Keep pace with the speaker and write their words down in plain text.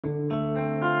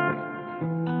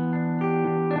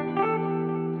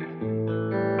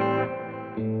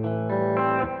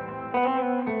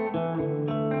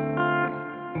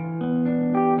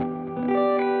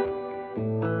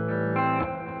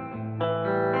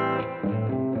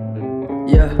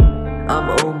Yeah, I'm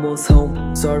almost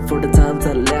home. Sorry for the times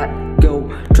I let go.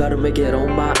 Try to make it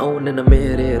on my own and I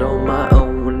made it on my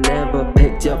own. Never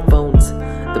picked your phones.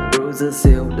 The bruises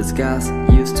heal, the scars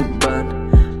used to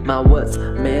burn. My words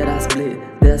made us bleed.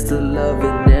 There's still love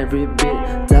in every bit.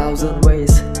 1,000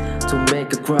 ways to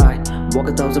make her cry. Walk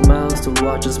 1,000 miles to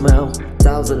watch her smile.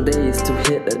 1,000 days to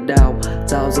hit a doubt.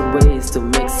 1,000 ways to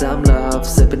make some love.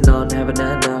 Sipping on heaven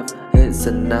and earth. It's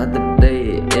another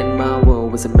day in my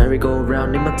world. It's a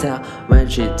merry-go-round in my town. When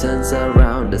she turns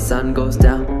around, the sun goes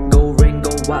down. Go ring,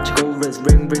 go watch, go race.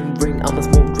 Ring, ring, ring. I'm a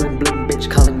smoke, ring, bling, bitch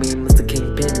calling me Mr.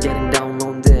 Kingpin. Getting down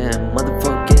on them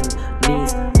motherfucking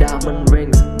knees. Diamond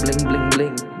rings, bling, bling,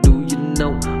 bling. Do you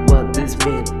know what this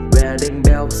means? Wedding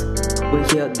bells, we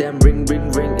hear them ring,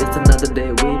 ring, ring. It's another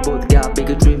day. We both got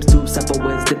bigger dreams. Two separate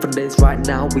ways, different days. Right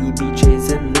now we be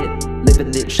chasing it,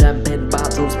 living it. Champagne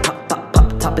bottles, pop, pop,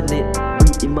 pop, topping it.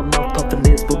 Weed in my mouth, puffing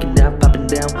it, smoking out, popping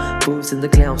down. Fools in the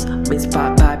clowns, miss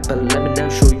pipe, but let me now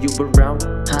show you around.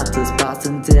 Hunters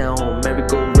passing down,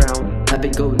 merry-go-round, happy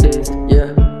go days,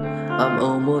 yeah. I'm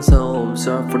almost home,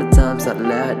 sorry for the times I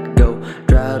let go.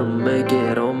 Try to make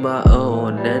it on my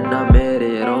own, and I made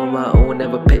it on my own.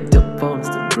 Never picked up phones,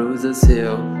 the bruises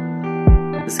heal.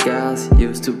 The scars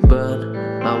used to burn,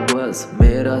 my words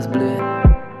made us bleed.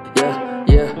 Yeah,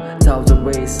 yeah, 1,000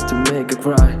 ways to make her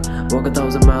cry. Walk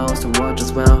 1,000 miles to watch her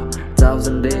smile.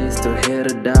 1,000 days to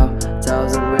hit a doubt.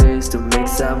 1,000 ways to make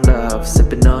some love.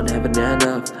 Sipping on heaven and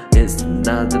earth. It's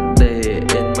another day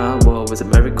in my world. It's a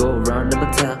merry-go-round in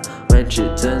my town. When she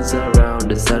turns around,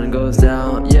 the sun goes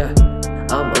down. Yeah,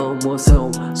 I'm almost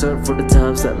home. Sorry for the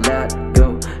times I let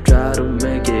go. Try to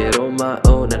make it on my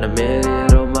own, and I made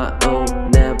it on my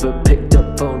own. Never picked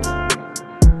up phones.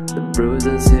 The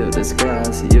bruises heal, the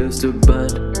scars used to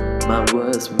burn. My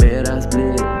words made us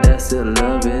bleed. There's still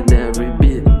love in every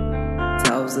beat.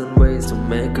 1,000 ways to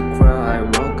make her cry.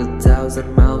 Walk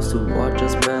 1,000 miles to watch her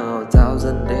smile.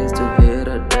 1,000 days to hit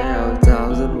her down.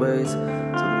 1,000 ways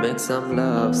to make some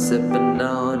love. Sipping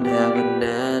on heaven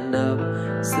and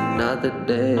earth. It's another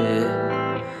day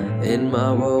in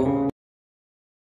my world.